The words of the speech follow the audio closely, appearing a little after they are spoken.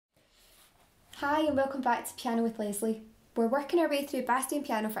Hi and welcome back to Piano with Leslie. We're working our way through Bastien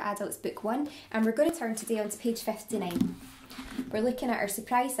Piano for Adults Book 1 and we're going to turn today onto page 59. We're looking at our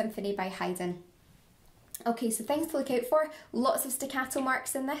Surprise Symphony by Haydn. Okay, so things to look out for, lots of staccato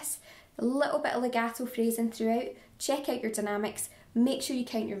marks in this, a little bit of legato phrasing throughout, check out your dynamics, make sure you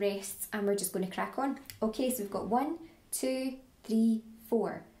count your rests and we're just going to crack on. Okay, so we've got 1, 2, 3,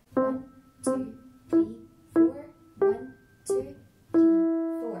 4. 1, 2, 3, 4.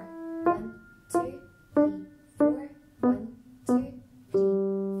 1, 2, 3, 4. 1, 2, 3, 4. 1, 2, 3,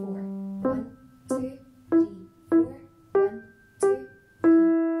 4. 1, 2, 3, 4.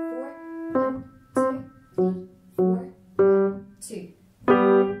 1, 2, 3,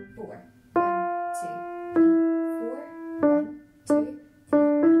 4. 1, 2,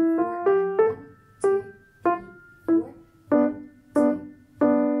 3, 4.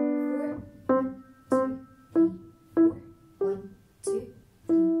 1, 2, 4. 1, 2,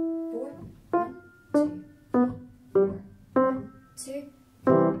 3, 4. 1, 2,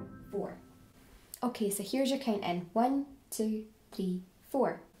 3, 4. Okay, so here's your count in. 1, 2, 3,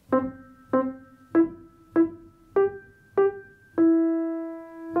 4.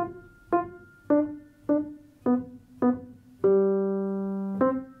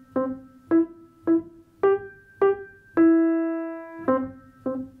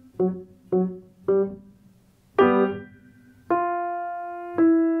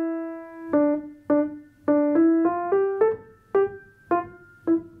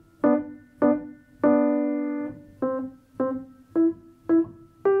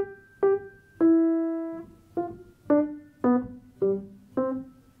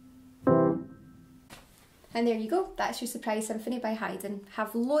 And there you go, that's your Surprise Symphony by Haydn.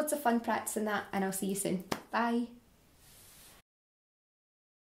 Have loads of fun practicing that and I'll see you soon. Bye!